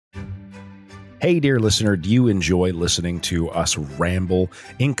Hey, dear listener, do you enjoy listening to us ramble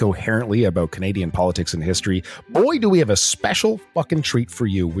incoherently about Canadian politics and history? Boy, do we have a special fucking treat for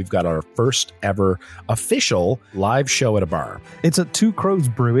you. We've got our first ever official live show at a bar. It's at Two Crows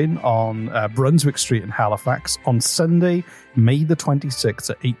Brewing on Brunswick Street in Halifax on Sunday, May the 26th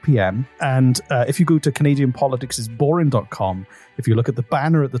at 8 p.m. And if you go to CanadianPoliticsIsBoring.com, if you look at the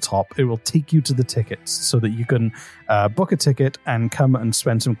banner at the top, it will take you to the tickets so that you can book a ticket and come and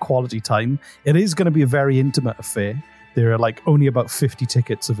spend some quality time. It is going to be a very intimate affair. There are only about 50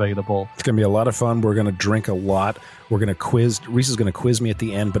 tickets available. It's going to be a lot of fun. We're going to drink a lot. We're going to quiz. Reese is going to quiz me at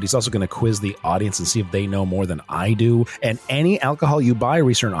the end, but he's also going to quiz the audience and see if they know more than I do. And any alcohol you buy,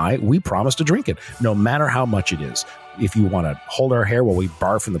 Reese and I, we promise to drink it, no matter how much it is. If you want to hold our hair while we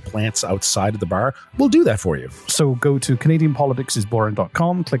barf from the plants outside of the bar, we'll do that for you. So go to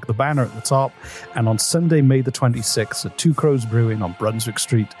CanadianPoliticsIsBoring.com, click the banner at the top, and on Sunday, May the 26th at Two Crows Brewing on Brunswick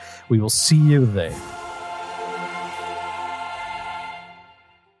Street, we will see you there.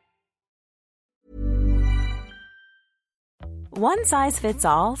 One size fits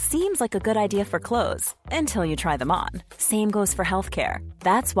all seems like a good idea for clothes until you try them on. Same goes for healthcare.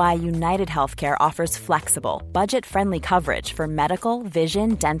 That's why United Healthcare offers flexible, budget-friendly coverage for medical,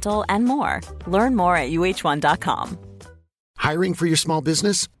 vision, dental, and more. Learn more at UH1.com. Hiring for your small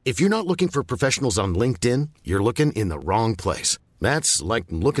business? If you're not looking for professionals on LinkedIn, you're looking in the wrong place. That's like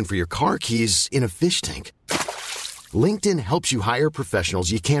looking for your car keys in a fish tank. LinkedIn helps you hire professionals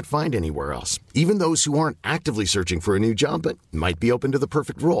you can't find anywhere else, even those who aren't actively searching for a new job but might be open to the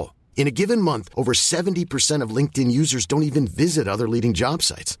perfect role. In a given month, over 70% of LinkedIn users don't even visit other leading job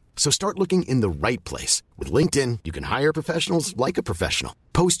sites. So start looking in the right place. With LinkedIn, you can hire professionals like a professional.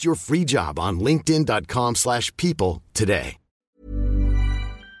 Post your free job on linkedin.com/people today.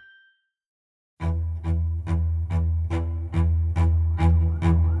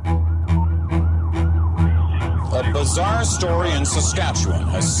 A bizarre story in Saskatchewan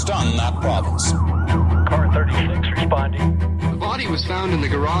has stunned that province. Car 36 responding. The body was found in the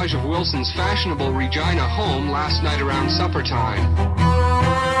garage of Wilson's fashionable Regina home last night around supper time.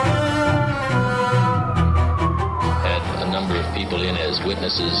 Had a number of people in as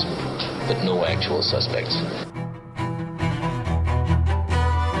witnesses, but no actual suspects.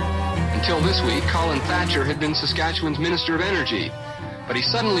 Until this week, Colin Thatcher had been Saskatchewan's Minister of Energy, but he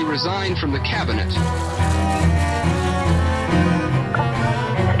suddenly resigned from the cabinet.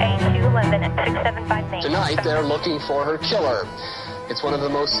 Tonight, they're looking for her killer. It's one of the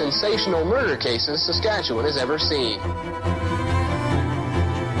most sensational murder cases Saskatchewan has ever seen.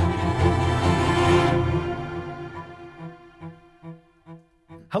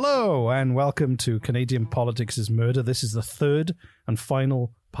 Hello, and welcome to Canadian Politics is Murder. This is the third and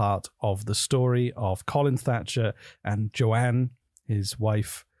final part of the story of Colin Thatcher and Joanne, his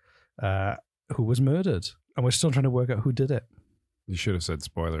wife, who was murdered. And we're still trying to work out who did it. You should have said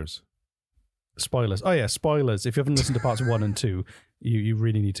spoilers. Spoilers. Oh, yeah, spoilers. If you haven't listened to parts 1 and 2, you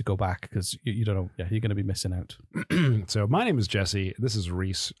really need to go back because you don't know. Yeah, you're going to be missing out. So my name is Jesse. This is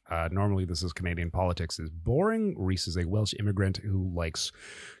Reese. Normally, this is Canadian Politics is Boring. Reese is a Welsh immigrant who likes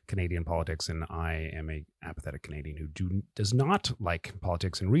Canadian politics, and I am a apathetic Canadian who does not like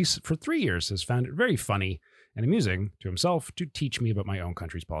politics. And Reese, for 3 years, has found it very funny and amusing to himself to teach me about my own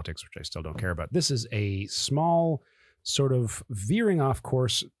country's politics, which I still don't care about. This is a small, sort of veering off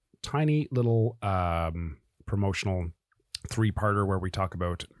course, tiny little promotional 3-parter where we talk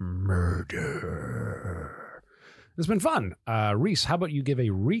about murder. It's been fun. Reese, how about you give a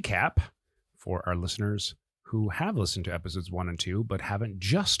recap for our listeners who have listened to episodes 1 and 2, but haven't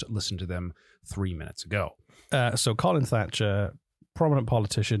just listened to them 3 minutes ago. So Colin Thatcher, prominent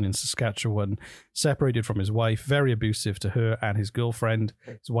politician in Saskatchewan, separated from his wife, very abusive to her and his girlfriend.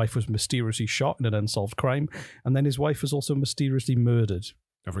 His wife was mysteriously shot in an unsolved crime, and then his wife was also mysteriously murdered.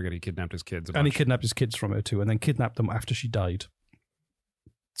 Don't forget he kidnapped his kids. And he kidnapped his kids from her too, and then kidnapped them after she died.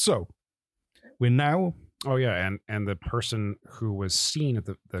 So, we're now... Oh yeah, and the person who was seen at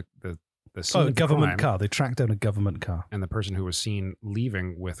the scene a of the government crime, car. They tracked down a government car. and the person who was seen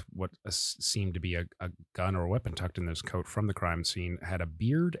leaving with what seemed to be a gun or a weapon tucked in his coat from the crime scene had a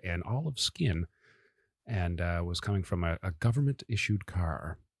beard and olive skin, and was coming from a government-issued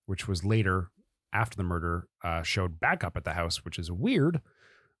car, which was later, after the murder, showed back up at the house, which is weird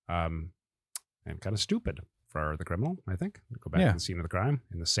and kind of stupid for the criminal, I think. Go back to the scene of the crime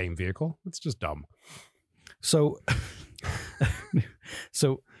in the same vehicle. It's just dumb. So,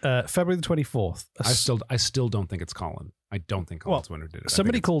 February the 24th. I still don't think it's Colin. I don't think Colin's the one who did it.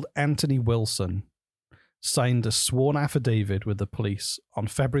 Somebody called Anthony Wilson signed a sworn affidavit with the police on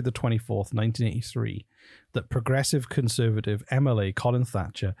February the 24th, 1983, that progressive conservative MLA Colin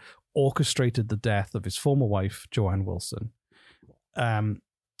Thatcher orchestrated the death of his former wife, Joanne Wilson.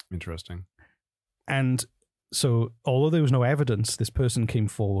 Interesting. And so, although there was no evidence, this person came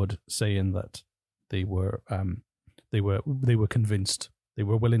forward saying that they were convinced. They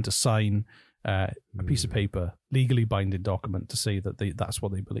were willing to sign a piece of paper, legally binding document, to say that that's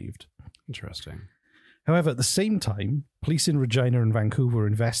what they believed. Interesting. However, at the same time, police in Regina and Vancouver were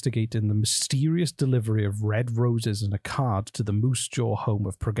investigating the mysterious delivery of red roses and a card to the Moose Jaw home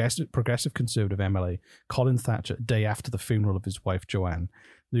of progressive conservative MLA Colin Thatcher a day after the funeral of his wife Joanne.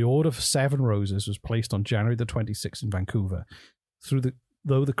 The order for 7 roses was placed on January the 26th in Vancouver.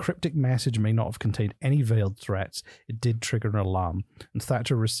 Though the cryptic message may not have contained any veiled threats, it did trigger an alarm, and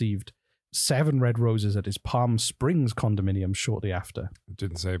Thatcher received 7 red roses at his Palm Springs condominium shortly after. It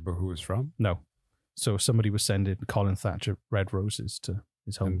didn't say who it was from? No. So somebody was sending Colin Thatcher red roses to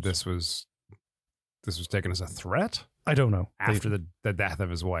his home. And this was taken as a threat? I don't know. After the death of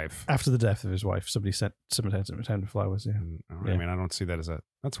his wife. After the death of his wife, somebody sent him flowers. Yeah. I mean, I don't see that as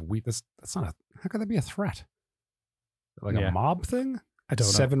that's weak. That's not a. How could that be a threat? Like a mob thing? I don't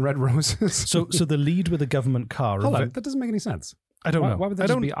know. 7 red roses. So the lead with a government car. Hold on, that doesn't make any sense. I don't know. Why would that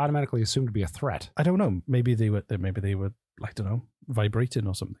just be automatically assumed to be a threat? I don't know. Maybe they were. I don't know, vibrating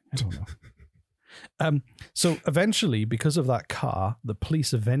or something. I don't know. So eventually, because of that car, the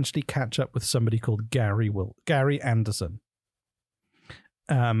police eventually catch up with somebody called Gary Anderson.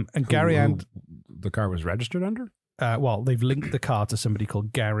 The car was registered under? Well, they've linked the car to somebody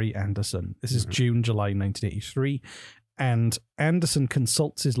called Gary Anderson. This is July 1983. And Anderson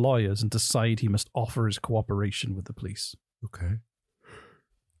consults his lawyers and decide he must offer his cooperation with the police. Okay.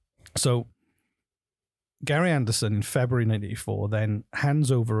 So Gary Anderson, in February 1984, then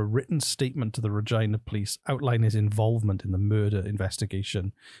hands over a written statement to the Regina police outlining his involvement in the murder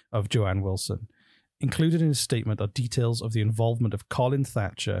investigation of Joanne Wilson. Included in his statement are details of the involvement of Colin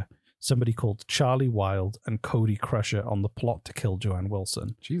Thatcher, somebody called Charlie Wild, and Cody Crusher on the plot to kill Joanne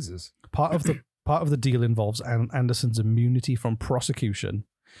Wilson. Jesus. Part of the deal involves Anderson's immunity from prosecution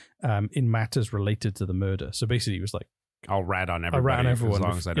in matters related to the murder. So basically, he was like, I'll rat on everybody as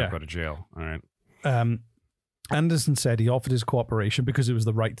long as I don't go to jail. All right. Anderson said he offered his cooperation because it was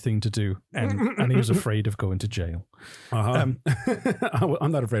the right thing to do, and he was afraid of going to jail. I'm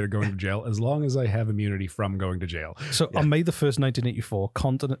not afraid of going to jail as long as I have immunity from going to jail. So on May the 1st, 1984,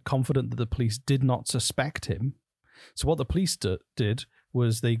 confident that the police did not suspect him. So what the police did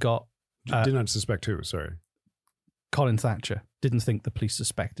was they got... did not suspect who, sorry? Colin Thatcher. Didn't think the police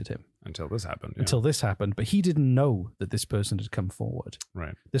suspected him. Until this happened. Yeah. Until this happened, but he didn't know that this person had come forward.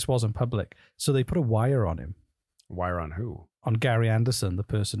 Right. This wasn't public. So they put a wire on him. Wire on who? On Gary Anderson, the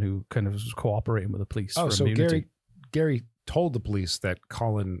person who kind of was cooperating with the police. Oh, for so immunity. Gary told the police that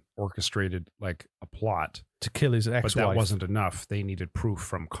Colin orchestrated like a plot to kill his ex-wife. But that wasn't enough. They needed proof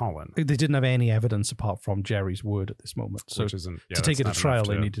from Colin. They didn't have any evidence apart from Jerry's word at this moment. So to take it to trial,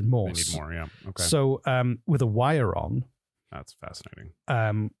 they needed more. They need more, yeah. Okay. So with a wire on... That's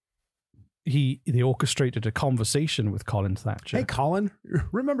fascinating. They orchestrated a conversation with Colin Thatcher. Hey, Colin,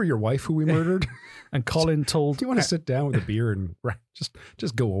 remember your wife who we murdered? And Colin told... Do you want to sit down with a beer and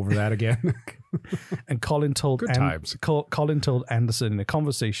just go over that again? And Colin told... Good times. Colin told Anderson in a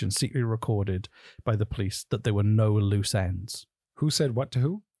conversation secretly recorded by the police that there were no loose ends. Who said what to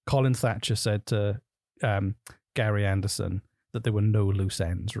who? Colin Thatcher said to Gary Anderson that there were no loose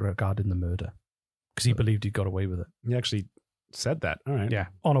ends regarding the murder because he believed he'd got away with it. He actually said that. All right. Yeah,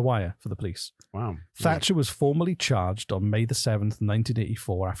 on a wire for the police. Wow. Thatcher was formally charged on May the 7th,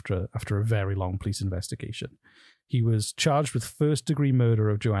 1984 after a very long police investigation. He was charged with first-degree murder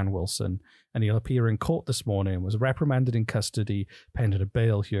of Joanne Wilson, and he'll appear in court this morning and was reprimanded in custody pending a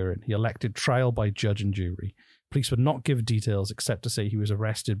bail hearing. He elected trial by judge and jury. Police would not give details except to say he was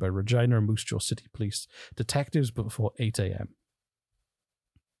arrested by Regina and Moose Jaw City Police detectives before 8 a.m.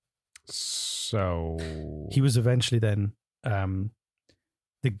 So... He was eventually then...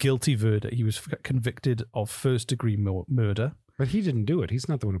 the guilty verdict. He was convicted of first-degree murder. But he didn't do it. He's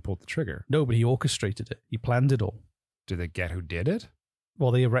not the one who pulled the trigger. No, but he orchestrated it. He planned it all. Did they get who did it?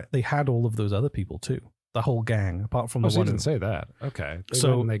 Well, they had all of those other people too. The whole gang, apart from the one. One didn't say that. Okay.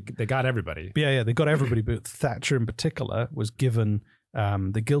 They got everybody. Yeah, they got everybody. But Thatcher in particular was given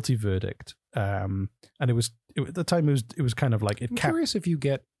the guilty verdict, and at the time it was kind of like I'm curious if you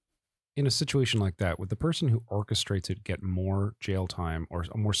get. In a situation like that, would the person who orchestrates it get more jail time or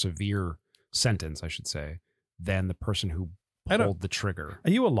a more severe sentence, I should say, than the person who pulled the trigger?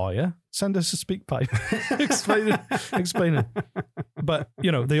 Are you a lawyer? Send us a speak pipe. Explain it. But,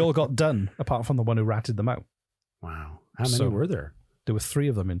 they all got done, apart from the one who ratted them out. Wow. How many were there? There were 3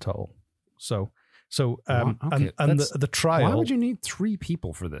 of them in total. So So, Okay, and the trial. Why would you need 3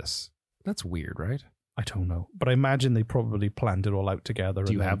 people for this? That's weird, right? I don't know, but I imagine they probably planned it all out together.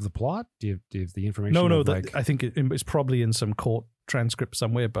 Do you have the plot? Do you have the information? No. I think it's probably in some court transcript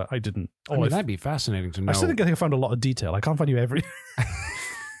somewhere, but I didn't. That'd be fascinating to know. I still think I found a lot of detail. I can't find you every.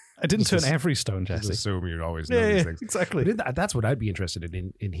 I didn't turn every stone, Jesse. Just assume you'd always know these things. Exactly. That's what I'd be interested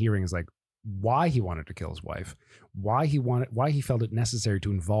in hearing is like why he wanted to kill his wife, why he felt it necessary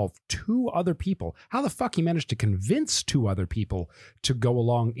to involve 2 other people, how the fuck he managed to convince 2 other people to go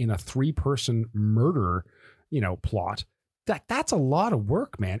along in a 3-person murder, plot. That's a lot of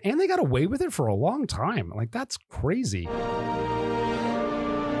work, man. And they got away with it for a long time. Like, that's crazy.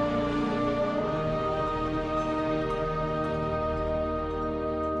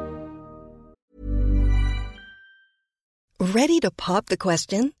 Ready to pop the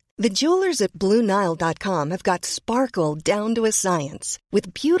question? The jewelers at BlueNile.com have got sparkle down to a science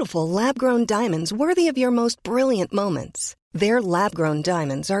with beautiful lab-grown diamonds worthy of your most brilliant moments. Their lab-grown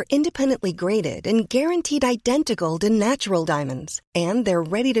diamonds are independently graded and guaranteed identical to natural diamonds, and they're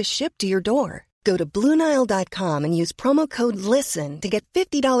ready to ship to your door. Go to BlueNile.com and use promo code LISTEN to get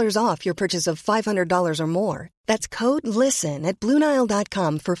 $50 off your purchase of $500 or more. That's code LISTEN at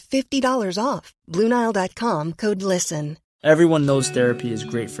BlueNile.com for $50 off. BlueNile.com, code LISTEN. Everyone knows therapy is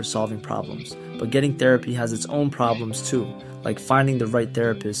great for solving problems, but getting therapy has its own problems too, like finding the right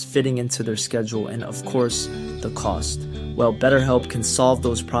therapist, fitting into their schedule, and of course, the cost. Well, BetterHelp can solve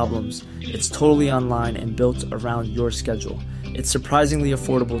those problems. It's totally online and built around your schedule. It's surprisingly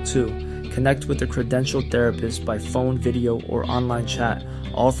affordable too. Connect with a credentialed therapist by phone, video, or online chat,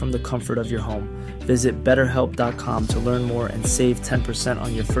 all from the comfort of your home. Visit BetterHelp.com to learn more and save 10%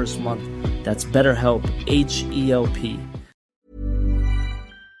 on your first month. That's BetterHelp, H-E-L-P.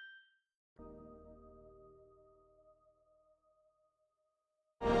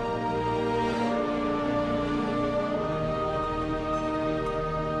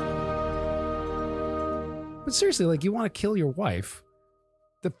 But seriously, like, you want to kill your wife,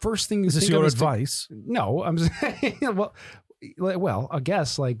 the first thing is this your advice? No, I'm saying, well, I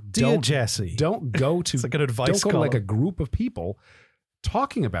guess, like, dear Jesse, don't go to it's like an advice. Don't go to like a group of people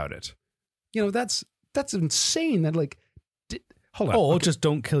talking about it. That's insane. That like, hold on, or just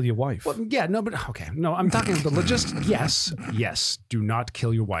don't kill your wife. Well, yeah, no, but okay, no, I'm talking about just yes, do not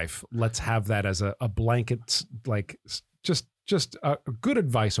kill your wife. Let's have that as a blanket, like, just a good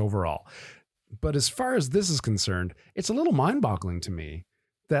advice overall. But as far as this is concerned, it's a little mind-boggling to me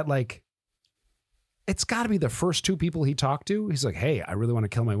that, like, it's got to be the first 2 people he talked to. He's like, hey, I really want to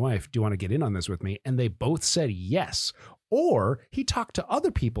kill my wife. Do you want to get in on this with me? And they both said yes. Or he talked to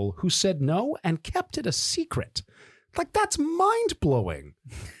other people who said no and kept it a secret. Like, that's mind-blowing.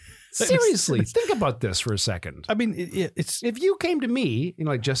 Seriously, think about this for a second. I mean, it's if you came to me,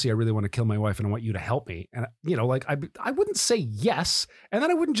 like, Jesse, I really want to kill my wife and I want you to help me. And, like, I wouldn't say yes. And then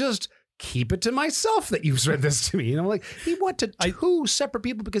I wouldn't just keep it to myself that you said this to me. Like, he went to 2 separate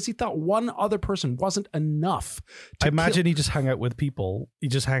people because he thought one other person wasn't enough. I imagine he just hung out with people. He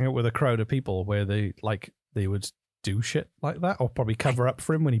just hang out with a crowd of people where they would do shit like that, or probably cover up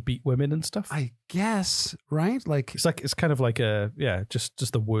for him when he beat women and stuff. I guess, right? Like, it's kind of like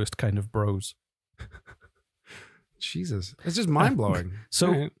just the worst kind of bros. Jesus, it's just mind blowing.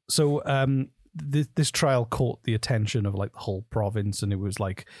 This trial caught the attention of like the whole province, and it was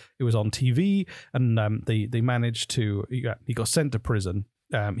on TV, and they managed to he got sent to prison.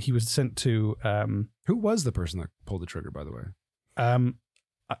 He was sent to who was the person that pulled the trigger, by the way?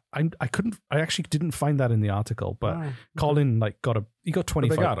 I actually didn't find that in the article, but Colin he got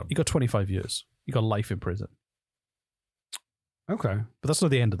 25. He got 25 years. He got life in prison. Okay, but that's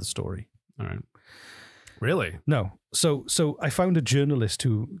not the end of the story. All right. Really? No. So I found a journalist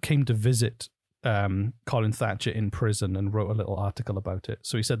who came to visit Colin Thatcher in prison and wrote a little article about it.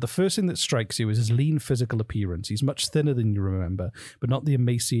 So he said, the first thing that strikes you is his lean physical appearance. He's much thinner than you remember, but not the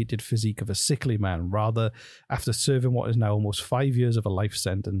emaciated physique of a sickly man. Rather, after serving what is now almost 5 years of a life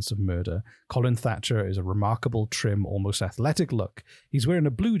sentence of murder, Colin Thatcher is a remarkable, trim, almost athletic look. He's wearing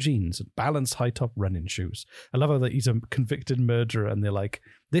a blue jeans and balanced high-top running shoes. I love how that he's a convicted murderer and they're like,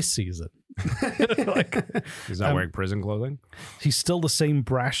 this season. He's not wearing prison clothing. He's still the same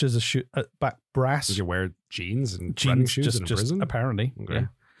brash as brass. Did you wear jeans and running shoes in prison? Apparently, okay. Yeah.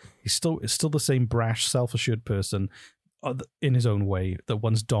 He's still the same brash, self-assured person in his own way that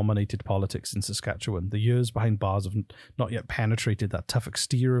once dominated politics in Saskatchewan. The years behind bars have not yet penetrated that tough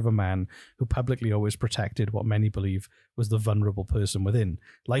exterior of a man who publicly always protected what many believe was the vulnerable person within.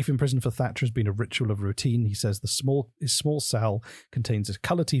 Life in prison for Thatcher has been a ritual of routine. He says his small cell contains a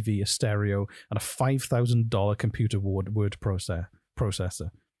colour TV, a stereo, and a $5,000 computer word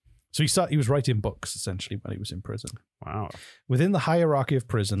processor. So he was writing books, essentially, when he was in prison. Wow. Within the hierarchy of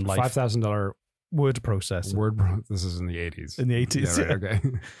prison life... $5,000 word processor. This is in the 80s. In the 80s, yeah. Right, okay.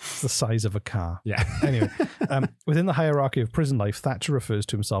 It's the size of a car. Yeah. Anyway, within the hierarchy of prison life, Thatcher refers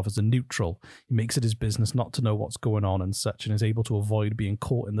to himself as a neutral. He makes it his business not to know what's going on and such, and is able to avoid being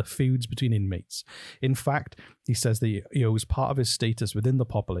caught in the feuds between inmates. In fact, he says that he owes part of his status within the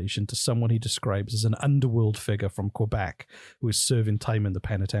population to someone he describes as an underworld figure from Quebec who is serving time in the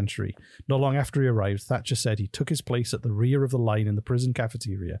penitentiary. Not long after he arrived, Thatcher said he took his place at the rear of the line in the prison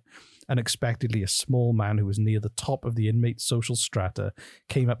cafeteria. Unexpectedly, a small man who was near the top of the inmate social strata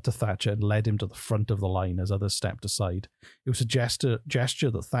came up to Thatcher and led him to the front of the line as others stepped aside. It was a gesture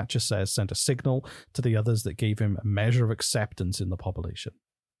that Thatcher says sent a signal to the others that gave him a measure of acceptance in the population.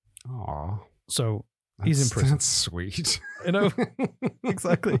 Aww. So he's in prison. That's sweet. You know,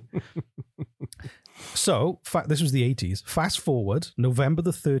 exactly. So, this was the 80s. Fast forward, November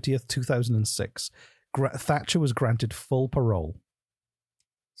the 30th, 2006, Thatcher was granted full parole.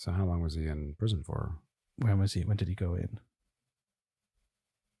 So how long was he in prison for? When was he? When did he go in?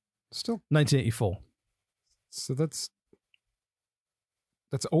 Still 1984. So that's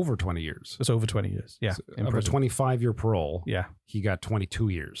over 20 years. It's over 20 years. Yeah. So of a 25-year parole. Yeah. He got 22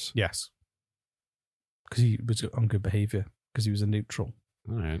 years. Yes. Because he was on good behavior. Because he was a neutral.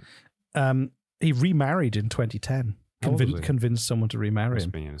 All right. He remarried in 2010. Convinced someone to remarry him.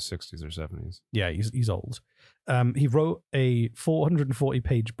 Must be in his 60s or 70s. Yeah, he's old. He wrote a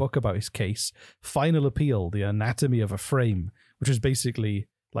 440-page book about his case, Final Appeal, The Anatomy of a Frame, which was basically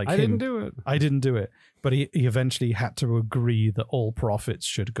like I didn't do it. But he eventually had to agree that all profits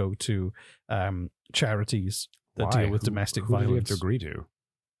should go to charities that deal with domestic violence. Who did he have to agree to?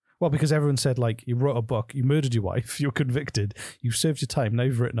 Well, because everyone said, like, you wrote a book, you murdered your wife, you're convicted, you served your time, now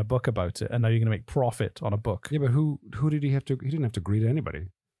you've written a book about it, and now you're going to make profit on a book. Yeah, but who did he have to? He didn't have to agree to anybody.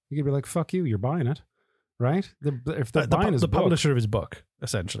 He could be like, "Fuck you, you're buying it," right? If they're buying his the book, publisher of his book,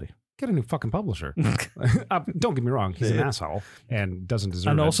 essentially. Get a new fucking publisher. Don't get me wrong; he's an asshole and doesn't deserve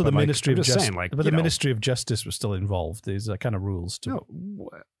it. And also, the Ministry of Justice. But the Ministry of Justice was still involved. There's kind of rules to. No,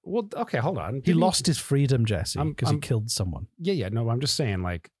 well, okay, hold on. He lost his freedom, Jesse, because he killed someone. Yeah. No, I'm just saying,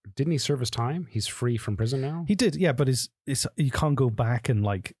 like, didn't he serve his time? He's free from prison now. He did, yeah, but you can't go back and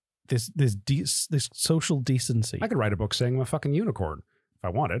like this social decency. I could write a book saying I'm a fucking unicorn if I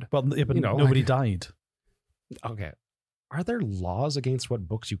wanted. But nobody died. Okay. Are there laws against what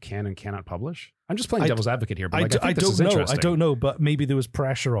books you can and cannot publish? I'm just playing devil's advocate here, but I don't know. I don't know, but maybe there was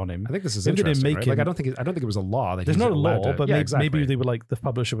pressure on him. I think this is interesting. Right? Like, I don't think it was a law. That there's not a law, but maybe they were like, the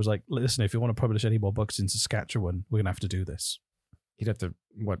publisher was like, listen, if you want to publish any more books in Saskatchewan, we're gonna have to do this. He'd have to.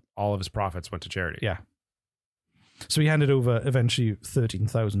 All of his profits went to charity. Yeah. So he handed over eventually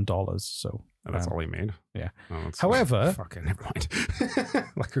 $13,000. So that's all he made. Yeah. Oh, however, fucking never mind.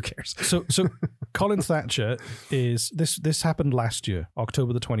 Like, who cares? So Colin Thatcher is this happened last year,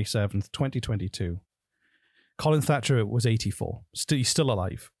 October the 27th, 2022. Colin Thatcher was 84. He's still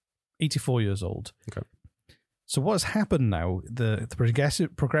alive, 84 years old. Okay. So what has happened now? The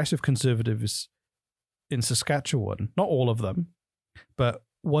progressive conservatives in Saskatchewan, not all of them, but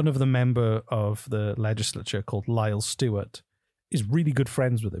one of the member of the legislature called Lyle Stewart is really good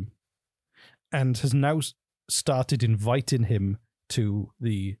friends with him and has now started inviting him to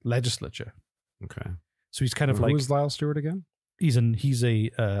the legislature. Okay. So he's kind of like... Who's Lyle Stewart again? He's a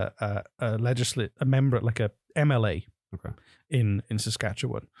member, like a MLA in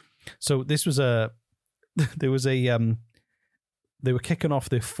Saskatchewan. So this was they were kicking off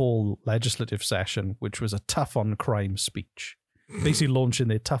their fall legislative session, which was a tough on crime speech. Basically launching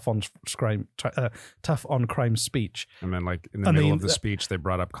their tough on crime speech. And then, like, in the middle of the speech, they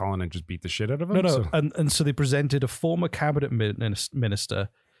brought up Colin and just beat the shit out of him? No. So. And so they presented a former cabinet minister,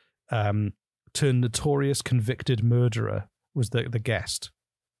 turned notorious convicted murderer, was the guest.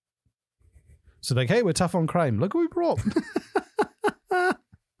 So like, hey, we're tough on crime. Look what we brought.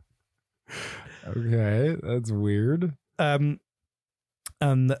 Okay, that's weird.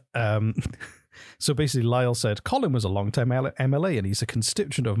 So basically, Lyle said, Colin was a long-time MLA and he's a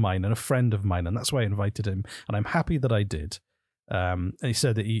constituent of mine and a friend of mine, and that's why I invited him, and I'm happy that I did. And he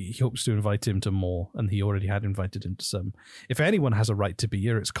said that he hopes to invite him to more, and he already had invited him to some. If anyone has a right to be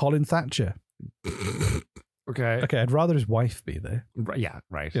here, it's Colin Thatcher. Okay, I'd rather his wife be there. Yeah,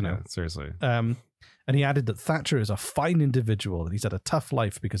 right. You know, seriously. And he added that Thatcher is a fine individual and he's had a tough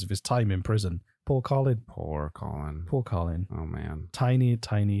life because of his time in prison. Poor Colin. Poor Colin. Oh, man. Tiny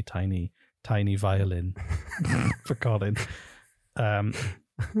violin for Colin. And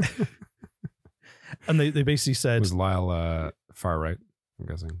they basically said... Was Lyle far right, I'm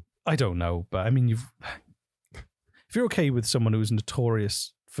guessing? I don't know, but I mean, if you're okay with someone who's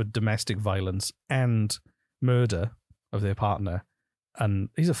notorious for domestic violence and murder of their partner. And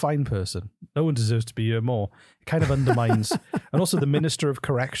he's a fine person. No one deserves to be here more. It kind of undermines. And also the Minister of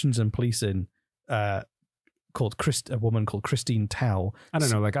Corrections and Policing, a woman called Christine Tao. I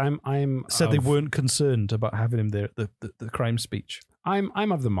don't know. Like I'm said they weren't concerned about having him there. The crime speech. I'm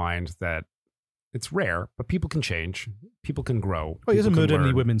of the mind that it's rare, but people can change. People can grow. Well, he hasn't People can murdered any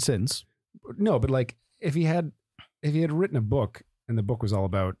learn. women since. No, but like if he had written a book and the book was all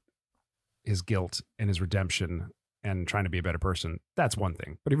about his guilt and his redemption and trying to be a better person, that's one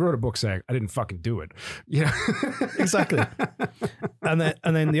thing. But he wrote a book saying, I didn't fucking do it. Yeah, exactly. And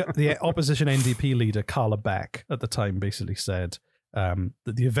then the opposition NDP leader, Carla Beck, at the time basically said that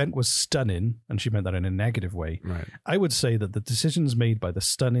the event was stunning, and she meant that in a negative way. Right. I would say that the decisions made by the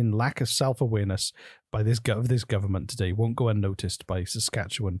stunning lack of self-awareness by this government today won't go unnoticed by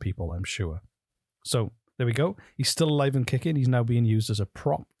Saskatchewan people, I'm sure. So there we go. He's still alive and kicking. He's now being used as a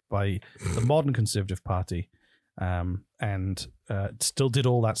prop by the modern Conservative Party. And still did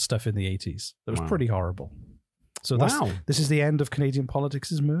all that stuff in the 80s. That was pretty horrible. So this is the end of Canadian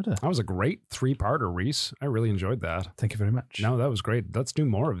Politics is Murder. That was a great 3-parter, Reese. I really enjoyed that. Thank you very much. No, that was great. Let's do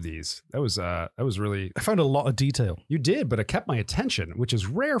more of these. That was really... I found a lot of detail. You did, but it kept my attention, which is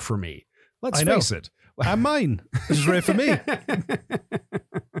rare for me. Let's face it. And mine. This is rare for me.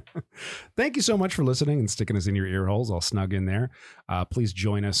 Thank you so much for listening and sticking us in your ear holes. I'll snug in there. Please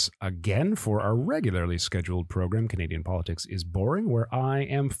join us again for our regularly scheduled program, Canadian Politics is Boring, where I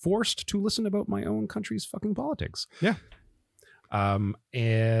am forced to listen about my own country's fucking politics. Yeah.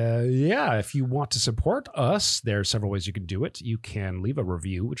 If you want to support us, there are several ways you can do it. You can leave a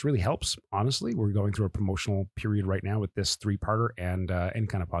review, which really helps. Honestly, we're going through a promotional period right now with this 3-parter, and any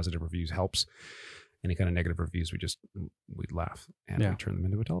kind of positive reviews helps. Any kind of negative reviews, we'd laugh and we turn them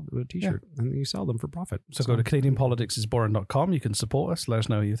into a t-shirt and you sell them for profit. So go to CanadianPoliticsIsBoring.com. You can support us. Let us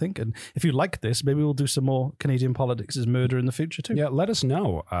know what you think. And if you like this, maybe we'll do some more Canadian Politics is Murder in the future too. Yeah, let us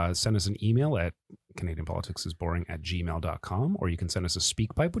know. Send us an email at CanadianPoliticsIsBoring@gmail.com, or you can send us a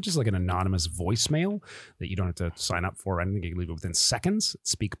SpeakPipe, which is like an anonymous voicemail that you don't have to sign up for or anything. You can leave it within seconds.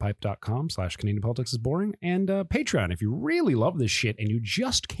 SpeakPipe.com/CanadianPoliticsIsBoring, and Patreon. If you really love this shit and you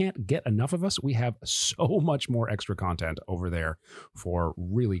just can't get enough of us, we have so much more extra content over there for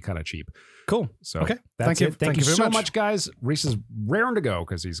really kind of cheap. Cool. So okay. Thank you very so much, guys. Reese is raring to go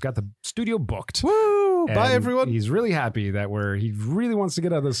because he's got the studio booked. Woo! Bye, everyone. He's really happy that he really wants to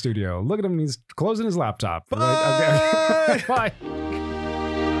get out of the studio. Look at him. He's closing his laptop. Bye. Right? Okay. Bye.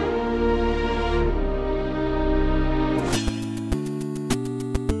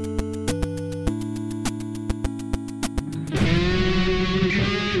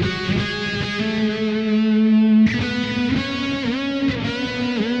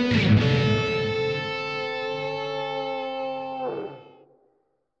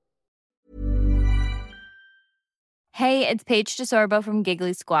 Hey, it's Paige DeSorbo from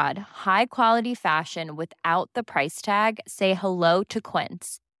Giggly Squad. High quality fashion without the price tag. Say hello to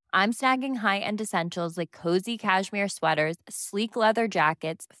Quince. I'm snagging high-end essentials like cozy cashmere sweaters, sleek leather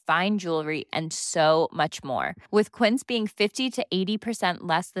jackets, fine jewelry, and so much more. With Quince being 50 to 80%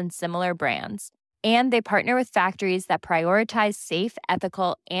 less than similar brands. And they partner with factories that prioritize safe,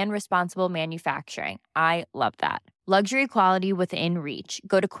 ethical, and responsible manufacturing. I love that. Luxury quality within reach.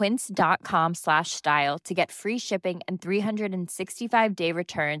 Go to quince.com/style to get free shipping and 365-day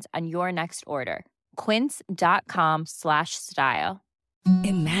returns on your next order. Quince.com/style.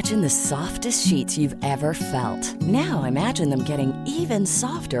 Imagine the softest sheets you've ever felt. Now imagine them getting even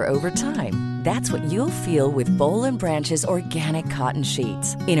softer over time. That's what you'll feel with Boll & Branch's organic cotton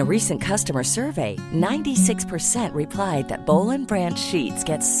sheets. In a recent customer survey, 96% replied that Boll & Branch sheets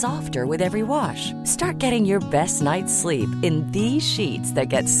get softer with every wash. Start getting your best night's sleep in these sheets that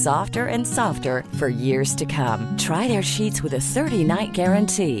get softer and softer for years to come. Try their sheets with a 30-night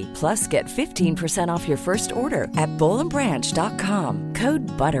guarantee. Plus, get 15% off your first order at bollandbranch.com. Code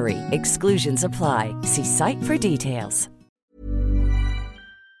BUTTERY. Exclusions apply. See site for details.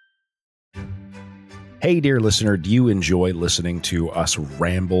 Hey, dear listener, do you enjoy listening to us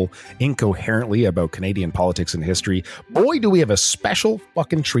ramble incoherently about Canadian politics and history? Boy, do we have a special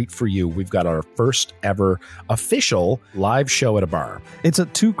fucking treat for you. We've got our first ever official live show at a bar. It's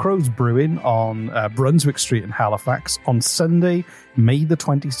at Two Crows Brewing on Brunswick Street in Halifax on Sunday, May the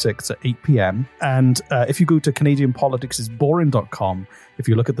 26th at 8 p.m. And if you go to CanadianPoliticsIsBoring.com, if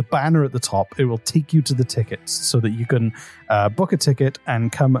you look at the banner at the top, it will take you to the tickets so that you can book a ticket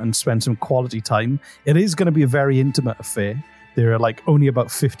and come and spend some quality time. It is going to be a very intimate affair. There are like only about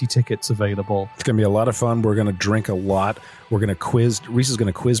 50 tickets available. It's going to be a lot of fun. We're going to drink a lot. We're going to quiz. Reese is going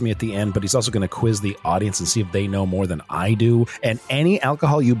to quiz me at the end, but he's also going to quiz the audience and see if they know more than I do. And any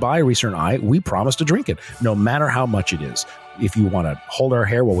alcohol you buy, Reese and I, we promise to drink it, no matter how much it is. If you want to hold our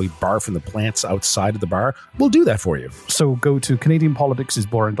hair while we barf from the plants outside of the bar, we'll do that for you. So go to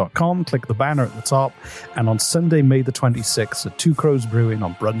CanadianPoliticsIsBoring.com, click the banner at the top, and on Sunday, May the 26th at Two Crows Brewing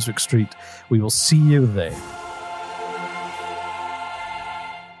on Brunswick Street, we will see you there.